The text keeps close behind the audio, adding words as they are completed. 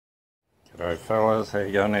G'day fellas, how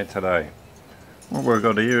you going there today? What we've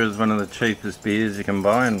got here is one of the cheapest beers you can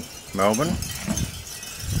buy in Melbourne.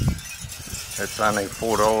 It's only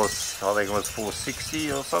 $4, I think it was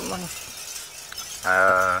 $4.60 or something.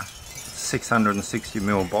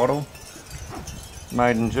 660ml bottle,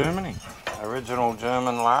 made in Germany. Original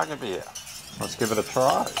German lager beer. Let's give it a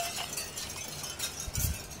try.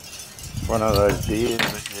 One of those beers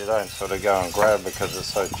that you don't sort of go and grab because it's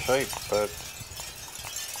so cheap, but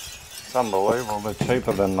it's unbelievable. They're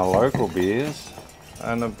cheaper than the local beers,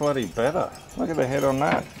 and they're bloody better. Look at the head on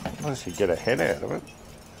that. Unless you get a head out of it.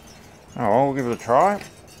 Oh, I'll give it a try.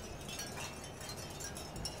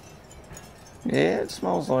 Yeah, it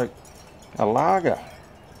smells like a lager.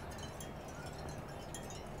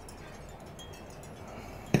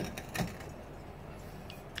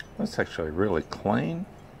 That's actually really clean.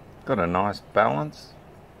 Got a nice balance.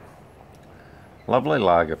 Lovely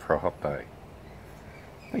lager for a hot day.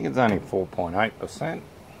 I think it's only 4.8%.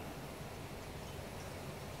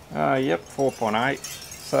 Yep, 4.8.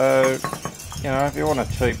 So, you know, if you want a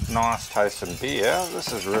cheap, nice tasting beer,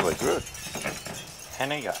 this is really good.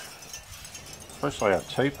 Henninger. Especially how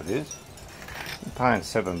cheap it is. You're paying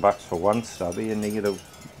 $7 for one stubby and you get a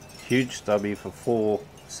huge stubby for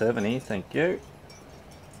 $4.70, thank you.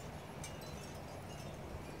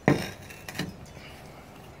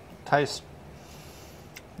 Taste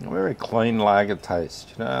a very clean lager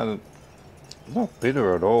taste, you know, it's not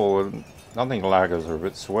bitter at all. I think lagers are a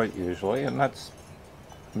bit sweet usually, and that's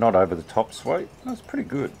not over the top sweet. That's pretty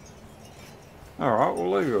good. Alright, we'll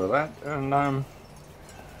leave you with that. And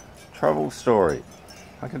travel story.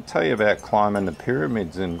 I can tell you about climbing the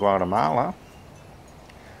pyramids in Guatemala.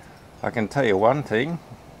 I can tell you one thing,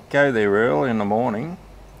 go there early in the morning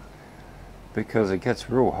because it gets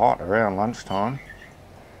real hot around lunchtime.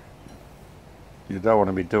 You don't want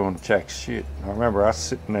to be doing jack shit. I remember us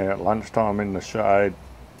sitting there at lunchtime in the shade,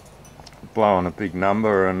 blowing a big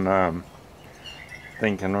number and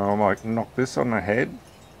thinking, oh, I might knock this on the head.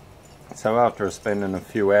 So after spending a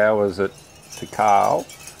few hours at Tikal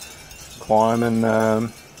climbing, I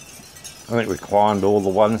think we climbed all the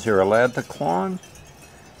ones you're allowed to climb.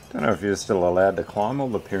 Don't know if you're still allowed to climb all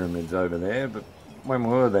the pyramids over there, but when we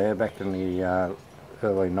were there back in the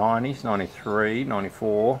early 90s, 93,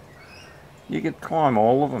 94, you could climb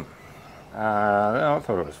all of them. I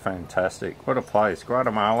thought it was fantastic. What a place,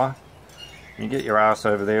 Guatemala. You get your ass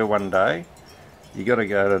over there one day. You got to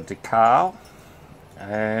go to Tikal,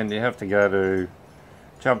 and you have to go to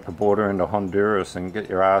jump the border into Honduras and get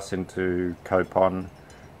your ass into Copan.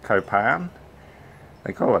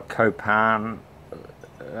 They call it Copan.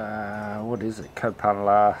 What is it? Copan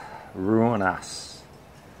la Ruinas.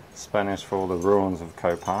 Spanish for all the ruins of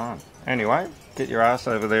Copan. Anyway, get your ass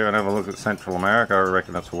over there and have a look at Central America. I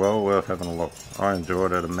reckon it's well worth having a look. I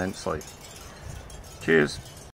enjoyed it immensely. Cheers.